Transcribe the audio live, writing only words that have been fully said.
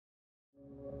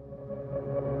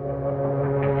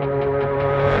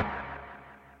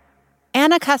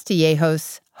Ana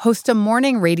Castillejos hosts a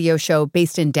morning radio show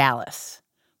based in Dallas.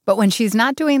 But when she's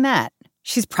not doing that,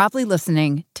 she's probably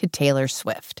listening to Taylor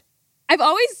Swift. I've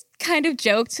always kind of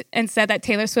joked and said that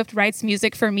Taylor Swift writes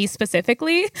music for me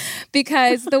specifically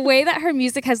because the way that her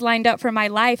music has lined up for my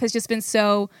life has just been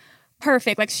so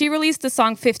perfect. Like, she released the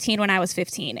song 15 when I was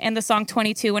 15 and the song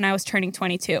 22 when I was turning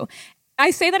 22.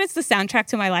 I say that it's the soundtrack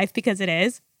to my life because it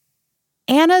is.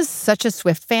 Anna's such a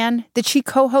Swift fan that she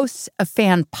co-hosts a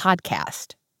fan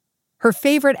podcast. Her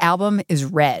favorite album is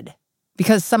Red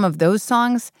because some of those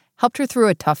songs helped her through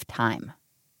a tough time.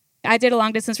 I did a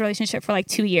long-distance relationship for like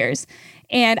 2 years,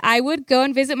 and I would go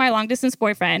and visit my long-distance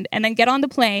boyfriend and then get on the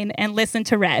plane and listen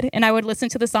to Red, and I would listen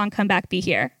to the song Come Back, Be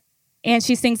Here. And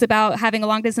she sings about having a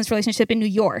long-distance relationship in New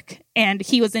York, and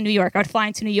he was in New York. I would fly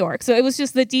into New York. So it was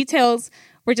just, the details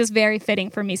were just very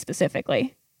fitting for me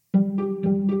specifically.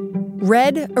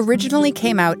 Red originally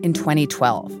came out in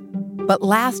 2012, but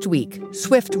last week,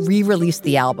 Swift re-released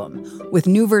the album with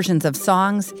new versions of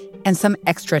songs and some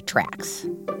extra tracks.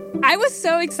 I was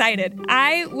so excited.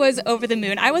 I was over the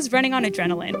moon. I was running on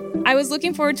adrenaline. I was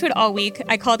looking forward to it all week.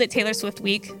 I called it Taylor Swift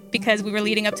Week because we were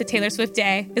leading up to Taylor Swift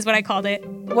Day, is what I called it.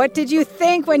 What did you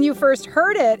think when you first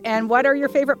heard it, and what are your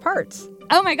favorite parts?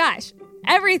 Oh my gosh,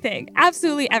 everything.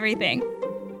 Absolutely everything.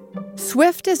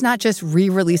 Swift is not just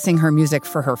re-releasing her music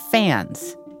for her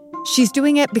fans. She's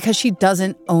doing it because she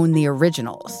doesn't own the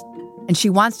originals, and she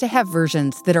wants to have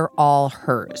versions that are all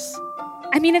hers.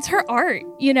 I mean, it's her art,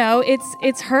 you know,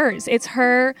 it's hers. It's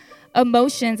her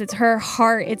emotions, it's her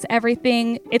heart, it's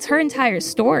everything. It's her entire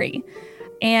story.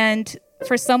 And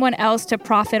for someone else to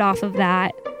profit off of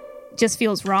that just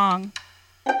feels wrong.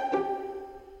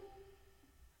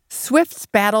 Swift's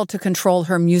battle to control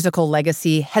her musical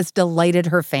legacy has delighted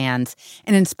her fans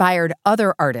and inspired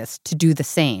other artists to do the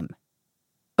same.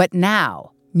 But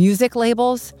now, music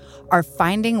labels are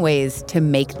finding ways to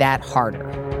make that harder.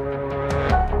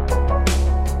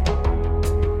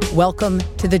 Welcome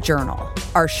to The Journal,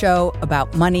 our show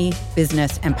about money,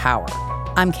 business, and power.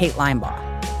 I'm Kate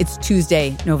Linebaugh. It's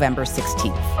Tuesday, November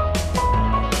 16th.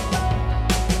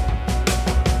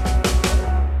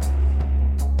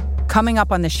 Coming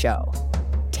up on the show,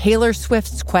 Taylor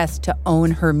Swift's quest to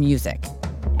own her music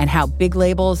and how big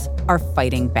labels are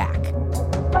fighting back.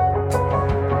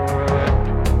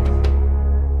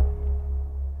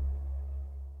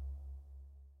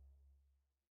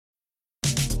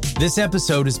 This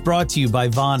episode is brought to you by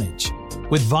Vonage.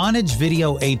 With Vonage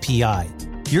Video API,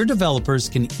 your developers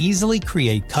can easily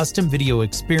create custom video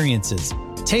experiences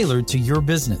tailored to your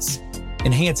business.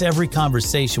 Enhance every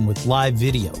conversation with live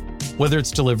video, whether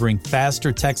it's delivering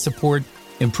faster tech support,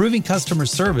 improving customer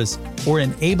service, or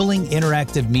enabling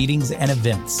interactive meetings and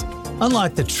events.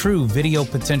 Unlock the true video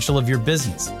potential of your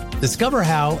business. Discover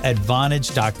how at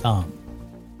Vonage.com.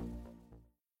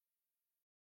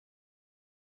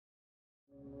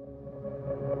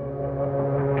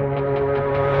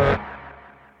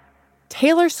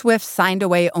 Taylor Swift signed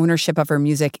away ownership of her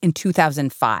music in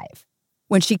 2005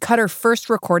 when she cut her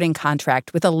first recording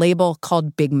contract with a label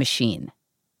called Big Machine.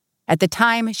 At the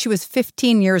time, she was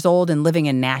 15 years old and living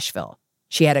in Nashville.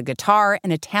 She had a guitar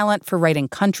and a talent for writing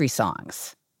country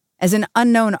songs. As an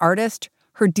unknown artist,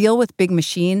 her deal with Big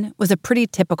Machine was a pretty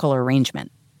typical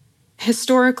arrangement.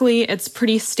 Historically, it's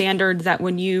pretty standard that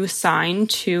when you sign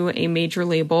to a major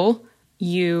label,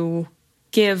 you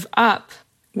give up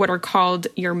what are called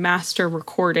your master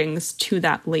recordings to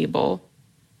that label.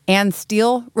 And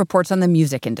Steele reports on the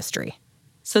music industry.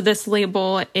 So this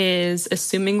label is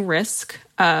assuming risk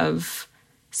of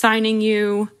signing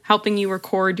you, helping you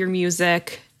record your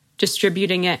music,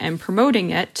 distributing it and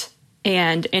promoting it.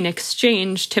 And in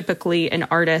exchange, typically an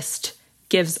artist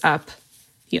gives up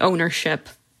the ownership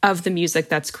of the music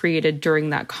that's created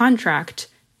during that contract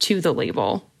to the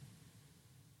label.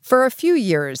 For a few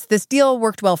years, this deal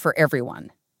worked well for everyone.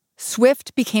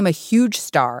 Swift became a huge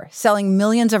star, selling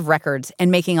millions of records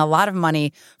and making a lot of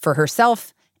money for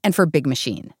herself and for Big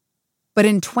Machine. But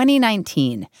in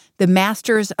 2019, the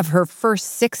masters of her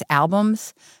first 6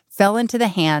 albums fell into the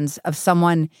hands of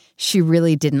someone she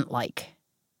really didn't like.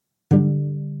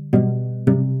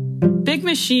 Big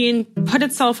Machine put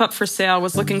itself up for sale,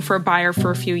 was looking for a buyer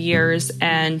for a few years,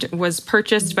 and was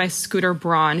purchased by Scooter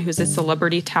Braun, who's a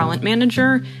celebrity talent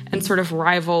manager and sort of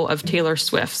rival of Taylor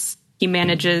Swift's. He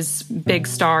manages big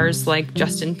stars like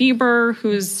Justin Bieber,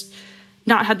 who's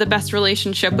not had the best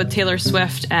relationship with Taylor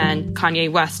Swift, and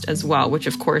Kanye West as well, which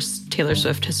of course Taylor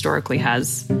Swift historically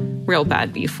has real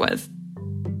bad beef with.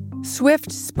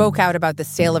 Swift spoke out about the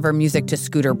sale of her music to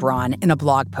Scooter Braun in a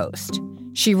blog post.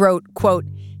 She wrote, quote,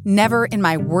 "Never in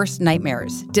my worst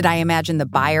nightmares did I imagine the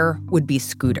buyer would be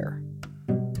Scooter."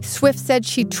 Swift said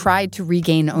she tried to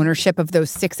regain ownership of those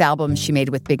 6 albums she made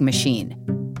with Big Machine,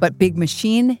 but Big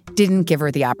Machine didn't give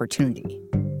her the opportunity.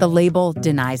 The label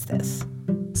denies this.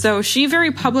 So she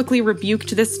very publicly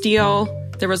rebuked this deal.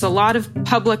 There was a lot of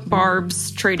public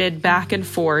barbs traded back and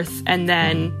forth, and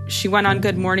then she went on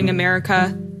Good Morning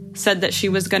America, said that she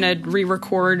was going to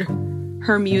re-record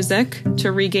her music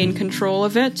to regain control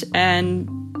of it, and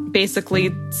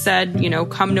basically said,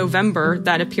 come November,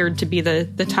 that appeared to be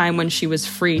the time when she was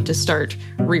free to start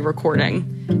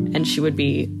re-recording, and she would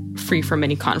be free from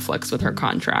any conflicts with her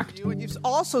contract. You've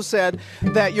also said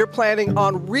that you're planning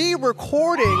on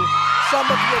re-recording some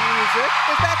of your music.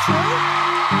 Is that true?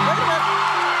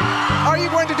 Are you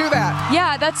going to do that?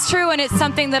 Yeah, that's true, and it's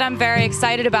something that I'm very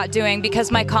excited about doing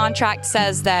because my contract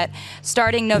says that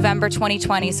starting November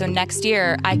 2020, so next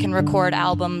year, I can record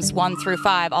albums 1 through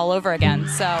 5 all over again,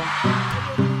 so...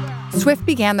 Swift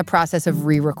began the process of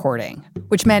re-recording,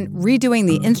 which meant redoing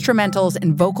the instrumentals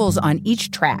and vocals on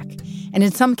each track, and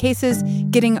in some cases,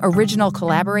 getting original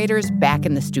collaborators back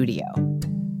in the studio.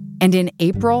 And in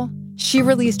April, she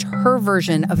released her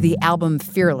version of the album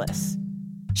Fearless.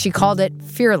 She called it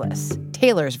Fearless,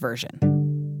 Taylor's version.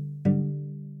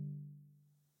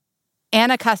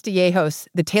 Anna Castillejos,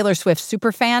 the Taylor Swift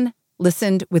superfan,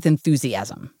 listened with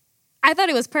enthusiasm. I thought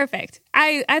it was perfect.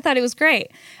 I thought it was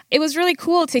great. It was really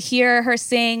cool to hear her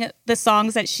sing the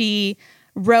songs that she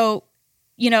wrote,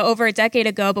 over a decade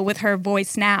ago, but with her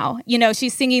voice now.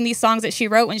 She's singing these songs that she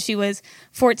wrote when she was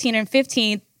 14 and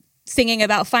 15, singing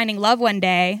about finding love one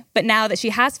day. But now that she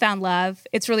has found love,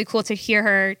 it's really cool to hear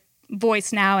her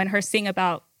voice now and her sing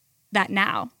about that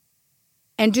now.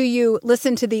 And do you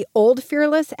listen to the old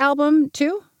Fearless album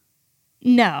too?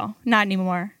 No, not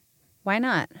anymore. Why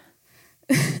not?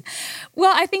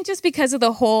 Well, I think just because of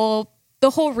the whole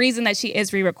reason that she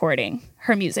is re-recording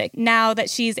her music. Now that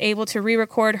she's able to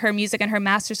re-record her music and her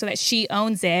master so that she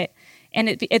owns it and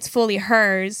it's fully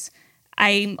hers,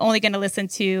 I'm only going to listen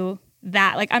to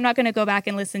that. Like, I'm not going to go back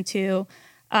and listen to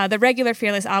the regular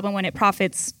Fearless album when it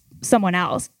profits someone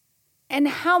else. And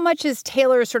how much is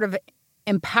Taylor's sort of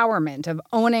empowerment of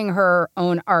owning her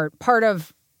own art part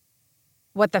of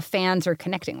what the fans are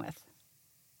connecting with?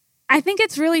 I think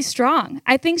it's really strong.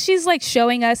 I think she's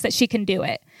showing us that she can do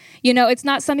it. It's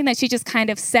not something that she just kind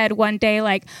of said one day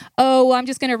I'm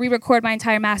just going to re-record my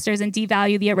entire masters and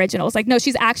devalue the originals. No,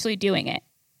 she's actually doing it.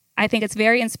 I think it's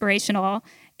very inspirational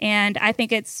and I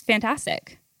think it's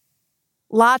fantastic.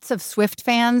 Lots of Swift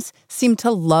fans seem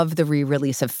to love the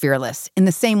re-release of Fearless in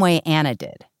the same way Anna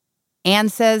did. Anne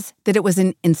says that it was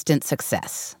an instant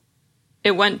success.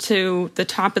 It went to the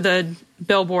top of the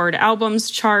Billboard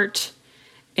albums chart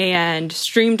and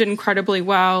streamed incredibly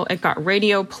well. It got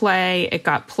radio play. It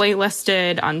got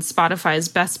playlisted on Spotify's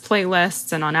best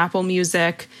playlists and on Apple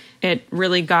Music. It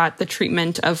really got the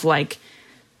treatment of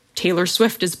Taylor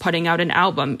Swift is putting out an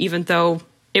album, even though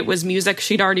it was music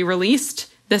she'd already released.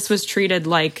 This was treated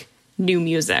like new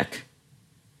music.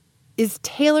 Is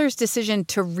Taylor's decision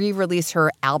to re-release her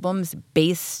albums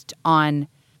based on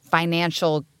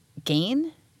financial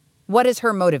gain? What is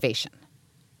her motivation?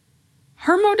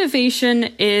 Her motivation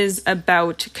is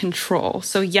about control.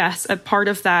 So yes, a part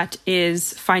of that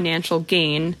is financial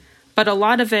gain, but a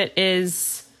lot of it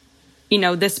is,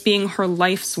 this being her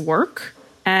life's work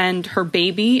and her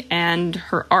baby and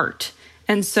her art.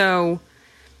 And so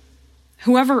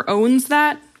whoever owns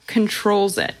that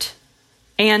controls it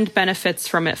and benefits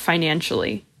from it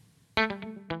financially.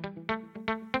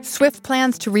 Swift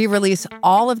plans to re-release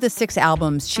all of the 6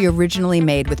 albums she originally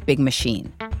made with Big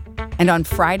Machine. And on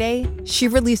Friday, she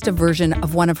released a version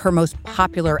of one of her most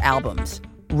popular albums,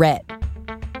 Red.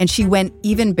 And she went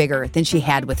even bigger than she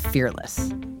had with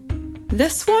Fearless.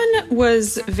 This one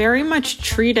was very much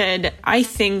treated, I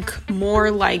think, more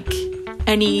like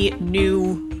any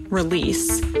new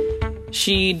release.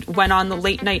 She went on the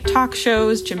late night talk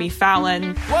shows, Jimmy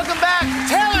Fallon. Welcome back.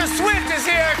 Taylor Swift is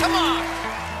here. Come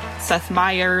on. Seth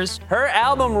Meyers. Her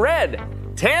album Red,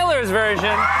 Taylor's version, is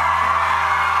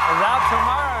out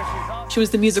tomorrow. She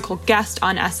was the musical guest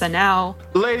on SNL.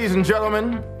 Ladies and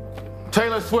gentlemen,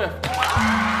 Taylor Swift.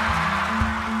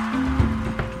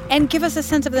 And give us a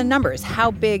sense of the numbers.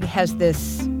 How big has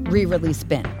this re-release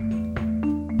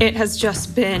been? It has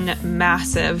just been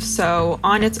massive. So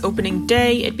on its opening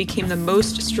day, it became the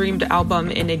most streamed album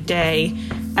in a day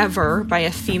ever by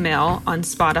a female on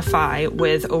Spotify,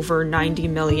 with over 90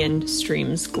 million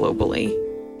streams globally.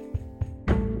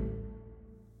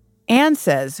 Anne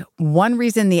says one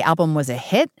reason the album was a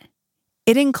hit,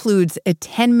 it includes a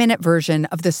 10-minute version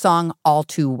of the song All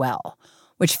Too Well,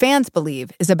 which fans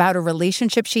believe is about a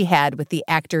relationship she had with the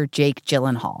actor Jake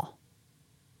Gyllenhaal.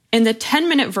 In the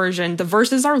 10-minute version, the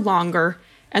verses are longer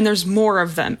and there's more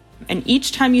of them. And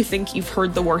each time you think you've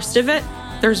heard the worst of it,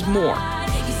 there's more.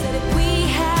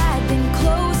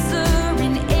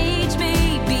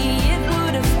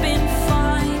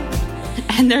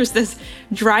 And there's this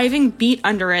driving beat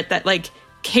under it that like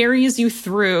carries you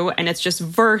through, and it's just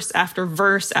verse after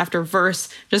verse after verse,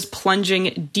 just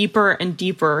plunging deeper and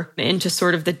deeper into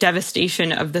sort of the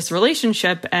devastation of this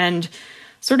relationship. And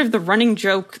sort of the running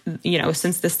joke,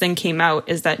 since this thing came out,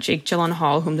 is that Jake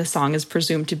Gyllenhaal, whom the song is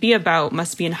presumed to be about,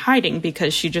 must be in hiding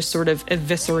because she just sort of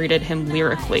eviscerated him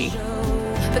lyrically.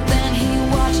 But then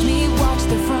he watched me watch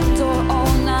the front door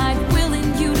all night,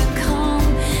 willing you to come.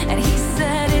 And he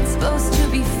said it's supposed to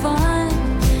be fun,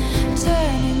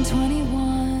 turning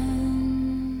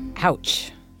 21.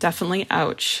 Ouch. Definitely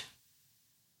ouch.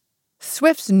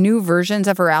 Swift's new versions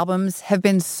of her albums have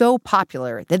been so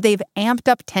popular that they've amped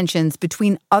up tensions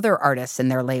between other artists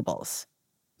and their labels.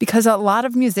 Because a lot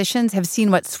of musicians have seen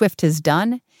what Swift has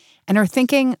done and are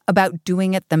thinking about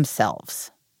doing it themselves.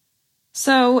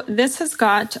 So this has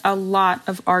got a lot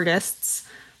of artists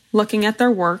looking at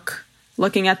their work,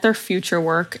 looking at their future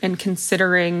work, and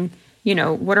considering,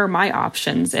 what are my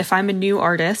options? If I'm a new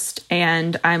artist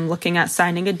and I'm looking at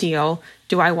signing a deal,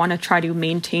 do I want to try to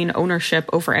maintain ownership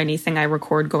over anything I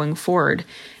record going forward?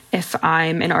 If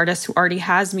I'm an artist who already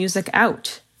has music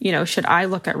out, should I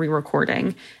look at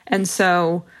re-recording? And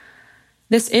so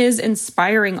this is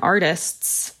inspiring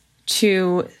artists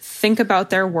to think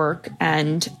about their work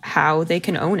and how they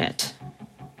can own it.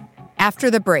 After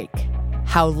the break,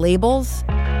 how labels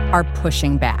are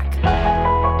pushing back.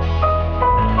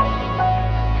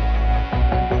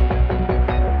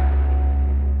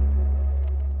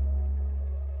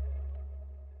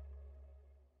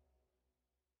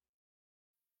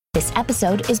 This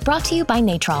episode is brought to you by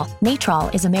Natrol.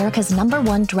 Natrol is America's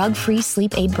 #1 drug-free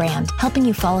sleep aid brand, helping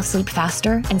you fall asleep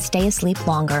faster and stay asleep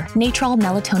longer. Natrol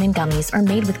melatonin gummies are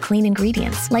made with clean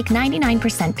ingredients, like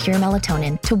 99% pure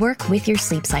melatonin, to work with your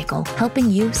sleep cycle, helping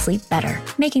you sleep better,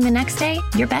 making the next day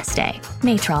your best day.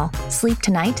 Natrol. Sleep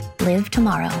tonight, live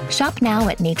tomorrow. Shop now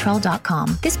at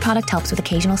natrol.com. This product helps with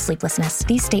occasional sleeplessness.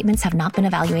 These statements have not been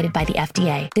evaluated by the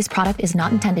FDA. This product is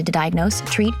not intended to diagnose,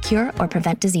 treat, cure, or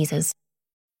prevent diseases.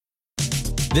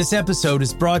 This episode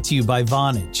is brought to you by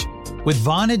Vonage. With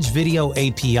Vonage Video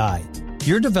API,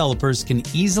 your developers can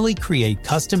easily create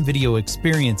custom video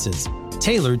experiences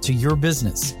tailored to your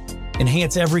business.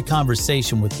 Enhance every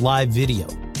conversation with live video,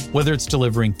 whether it's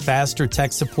delivering faster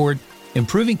tech support,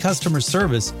 improving customer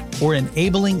service, or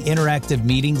enabling interactive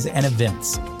meetings and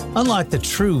events. Unlock the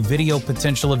true video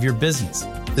potential of your business.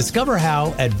 Discover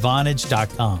how at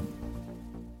Vonage.com.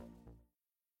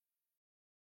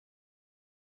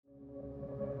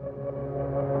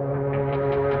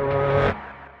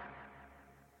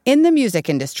 In the music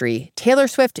industry, Taylor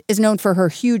Swift is known for her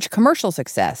huge commercial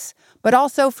success, but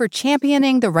also for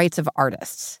championing the rights of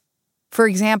artists. For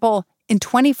example, in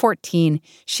 2014,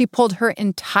 she pulled her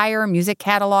entire music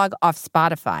catalog off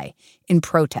Spotify in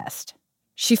protest.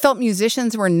 She felt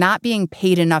musicians were not being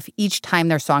paid enough each time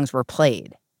their songs were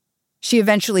played. She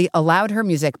eventually allowed her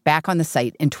music back on the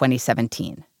site in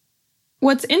 2017.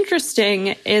 What's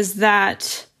interesting is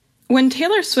that when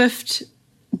Taylor Swift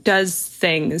does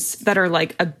things that are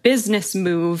like a business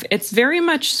move, it's very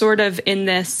much sort of in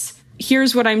this,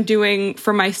 here's what I'm doing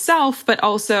for myself, but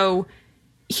also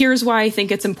here's why I think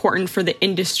it's important for the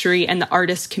industry and the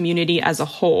artist community as a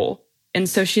whole. And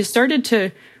so she started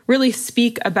to really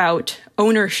speak about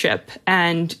ownership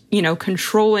and,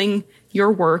 controlling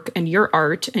your work and your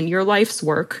art and your life's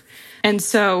work. And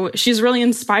so she's really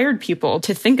inspired people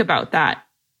to think about that.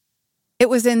 It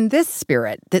was in this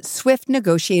spirit that Swift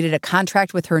negotiated a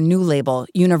contract with her new label,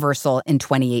 Universal, in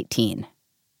 2018.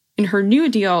 In her new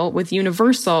deal with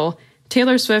Universal,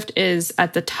 Taylor Swift is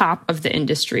at the top of the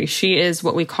industry. She is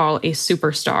what we call a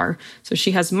superstar. So she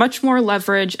has much more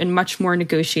leverage and much more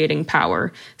negotiating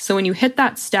power. So when you hit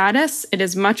that status, it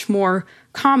is much more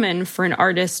common for an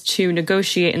artist to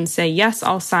negotiate and say, yes,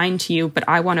 I'll sign to you, but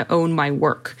I want to own my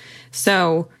work.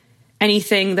 So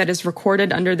anything that is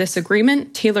recorded under this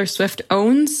agreement, Taylor Swift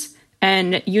owns,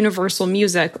 and Universal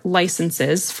Music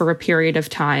licenses for a period of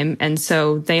time. And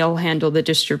so they'll handle the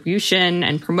distribution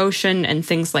and promotion and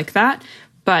things like that.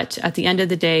 But at the end of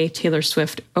the day, Taylor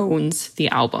Swift owns the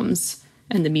albums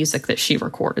and the music that she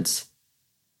records.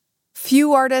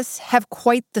 Few artists have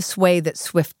quite the sway that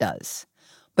Swift does,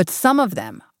 but some of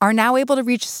them are now able to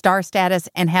reach star status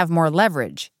and have more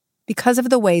leverage because of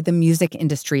the way the music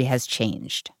industry has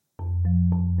changed.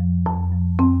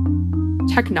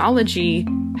 Technology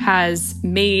has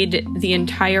made the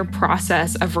entire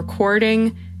process of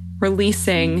recording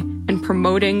releasing and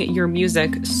promoting your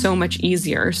music so much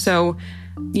easier. So,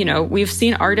 we've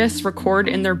seen artists record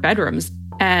in their bedrooms,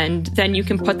 and then you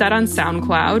can put that on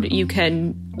SoundCloud. You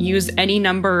can use any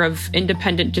number of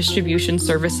independent distribution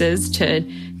services to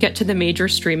get to the major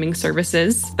streaming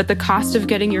services. But the cost of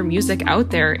getting your music out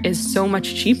there is so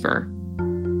much cheaper.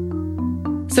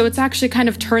 So it's actually kind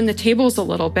of turned the tables a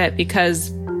little bit,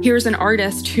 because here's an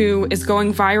artist who is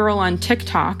going viral on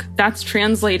TikTok. That's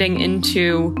translating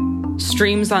into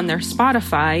streams on their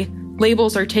Spotify.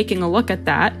 Labels are taking a look at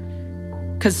that,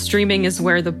 because streaming is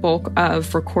where the bulk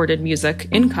of recorded music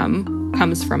income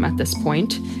comes from at this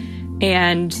point.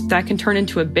 And that can turn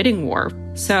into a bidding war.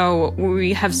 So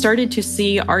we have started to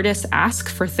see artists ask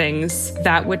for things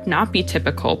that would not be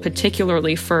typical,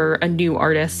 particularly for a new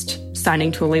artist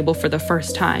signing to a label for the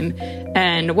first time.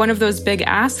 And one of those big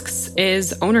asks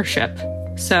is ownership.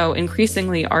 So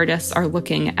increasingly, artists are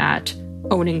looking at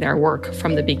owning their work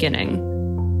from the beginning.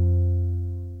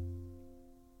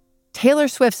 Taylor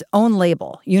Swift's own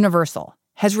label, Universal,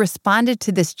 has responded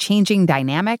to this changing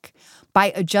dynamic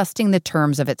by adjusting the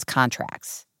terms of its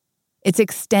contracts. It's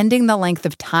extending the length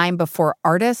of time before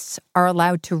artists are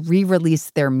allowed to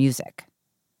re-release their music.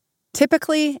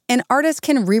 Typically, an artist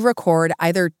can re-record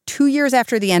either 2 years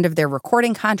after the end of their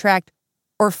recording contract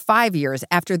or 5 years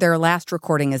after their last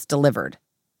recording is delivered,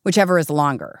 whichever is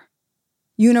longer.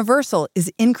 Universal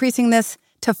is increasing this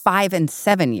to 5 and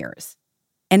 7 years,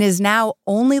 and is now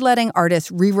only letting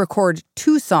artists re-record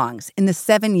 2 songs in the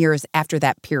 7 years after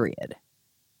that period.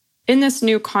 In this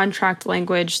new contract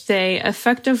language, they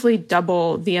effectively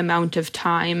double the amount of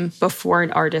time before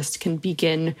an artist can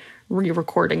begin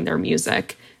re-recording their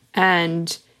music.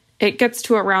 And it gets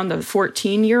to around the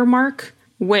 14-year mark,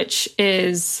 which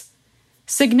is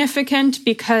significant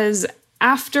because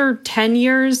after 10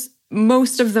 years,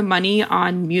 most of the money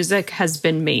on music has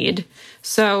been made.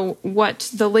 So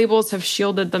what the labels have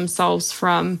shielded themselves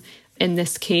from in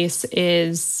this case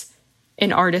is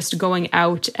an artist going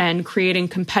out and creating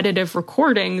competitive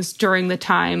recordings during the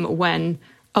time when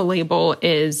a label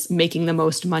is making the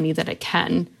most money that it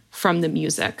can from the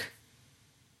music.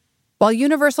 While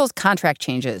Universal's contract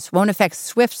changes won't affect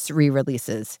Swift's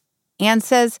re-releases, Anne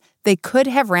says they could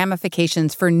have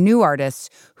ramifications for new artists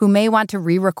who may want to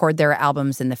re-record their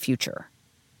albums in the future.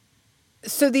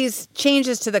 So these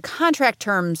changes to the contract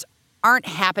terms aren't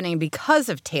happening because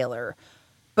of Taylor,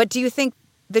 but do you think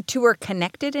the two are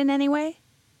connected in any way?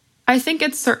 I think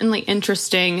it's certainly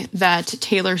interesting that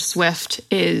Taylor Swift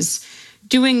is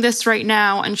doing this right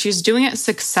now, and she's doing it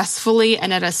successfully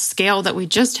and at a scale that we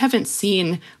just haven't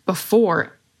seen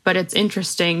before. But it's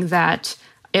interesting that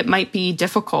it might be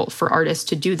difficult for artists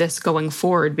to do this going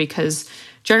forward, because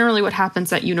generally what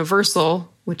happens at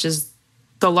Universal, which is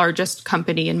the largest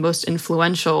company and most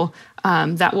influential,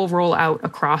 that will roll out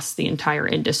across the entire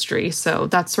industry. So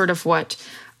that's sort of what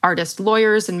artist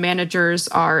lawyers and managers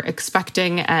are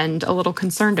expecting and a little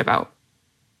concerned about.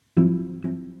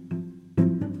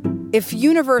 If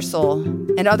Universal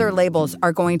and other labels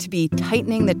are going to be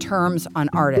tightening the terms on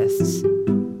artists,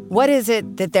 what is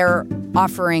it that they're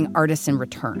offering artists in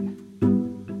return?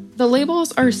 The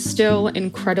labels are still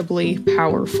incredibly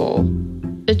powerful.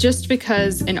 Just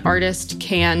because an artist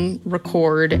can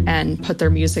record and put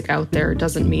their music out there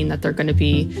doesn't mean that they're going to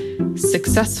be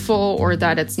successful or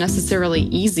that it's necessarily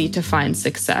easy to find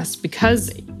success.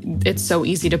 Because it's so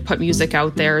easy to put music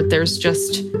out there, there's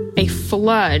just a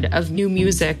flood of new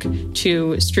music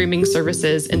to streaming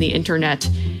services and the internet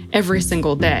every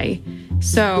single day.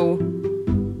 So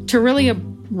to really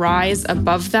rise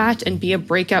above that and be a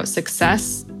breakout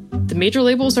success, the major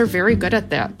labels are very good at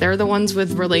that. They're the ones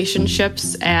with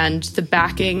relationships and the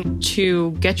backing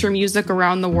to get your music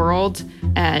around the world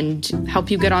and help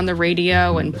you get on the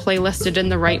radio and playlist it in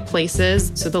the right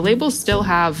places. So the labels still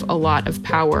have a lot of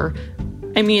power.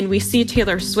 I mean, we see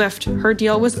Taylor Swift, her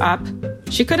deal was up.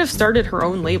 She could have started her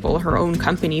own label, her own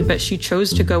company, but she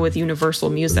chose to go with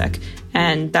Universal Music,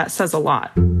 and that says a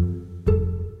lot.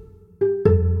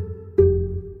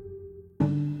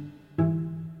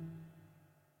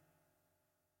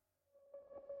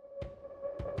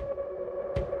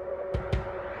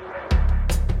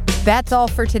 That's all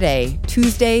for today,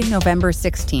 Tuesday, November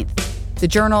 16th. The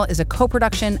Journal is a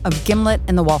co-production of Gimlet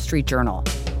and The Wall Street Journal.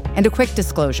 And a quick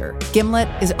disclosure, Gimlet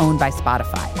is owned by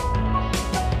Spotify.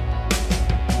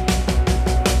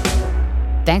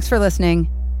 Thanks for listening.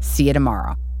 See you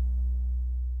tomorrow.